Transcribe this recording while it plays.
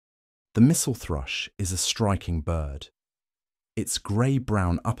The mistle thrush is a striking bird. Its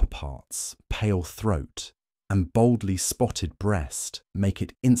grey-brown upperparts, pale throat, and boldly spotted breast make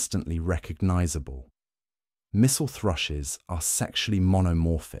it instantly recognizable. Mistle thrushes are sexually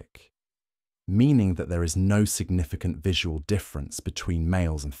monomorphic, meaning that there is no significant visual difference between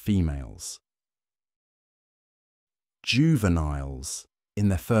males and females. Juveniles, in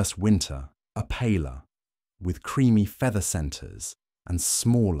their first winter, are paler, with creamy feather centres and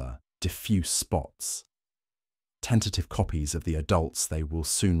smaller, diffuse spots. Tentative copies of the adults they will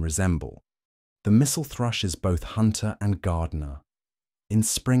soon resemble. The mistle thrush is both hunter and gardener. In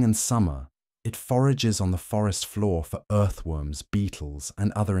spring and summer, it forages on the forest floor for earthworms, beetles,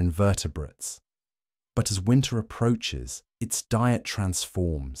 and other invertebrates. But as winter approaches, its diet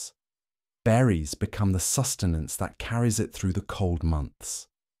transforms. Berries become the sustenance that carries it through the cold months.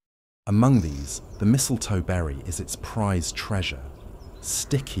 Among these, the mistletoe berry is its prized treasure.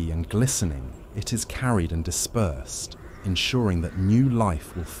 Sticky and glistening, it is carried and dispersed, ensuring that new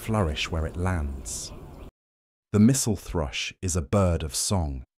life will flourish where it lands. The mistle thrush is a bird of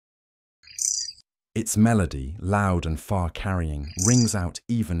song. Its melody, loud and far-carrying, rings out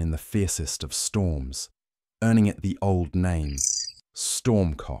even in the fiercest of storms, earning it the old name,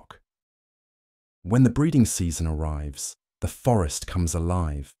 stormcock. When the breeding season arrives, the forest comes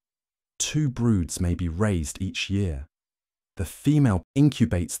alive. 2 broods may be raised each year. The female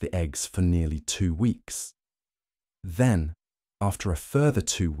incubates the eggs for nearly 2 weeks. Then, after a further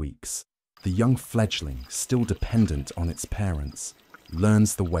 2 weeks, the young fledgling, still dependent on its parents,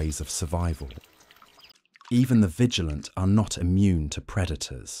 learns the ways of survival. Even the vigilant are not immune to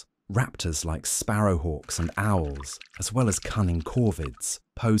predators. Raptors like sparrowhawks and owls, as well as cunning corvids,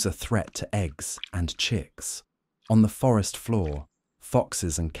 pose a threat to eggs and chicks. On the forest floor,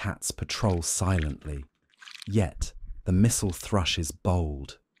 foxes and cats patrol silently. Yet, the mistle thrush is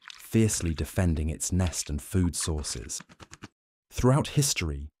bold, fiercely defending its nest and food sources. Throughout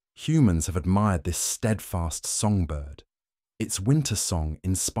history, humans have admired this steadfast songbird. Its winter song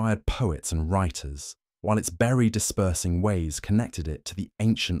inspired poets and writers, while its berry-dispersing ways connected it to the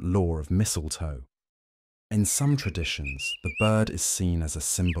ancient lore of mistletoe. In some traditions, the bird is seen as a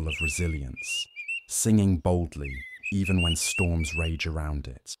symbol of resilience, singing boldly even when storms rage around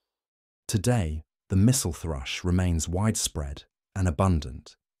it. Today, the mistle thrush remains widespread and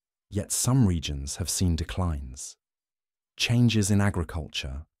abundant, yet some regions have seen declines. Changes in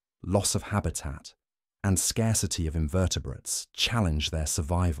agriculture, loss of habitat, and scarcity of invertebrates challenge their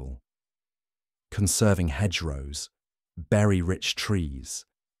survival. Conserving hedgerows, berry-rich trees,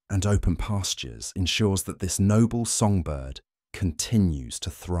 and open pastures ensures that this noble songbird continues to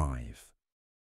thrive.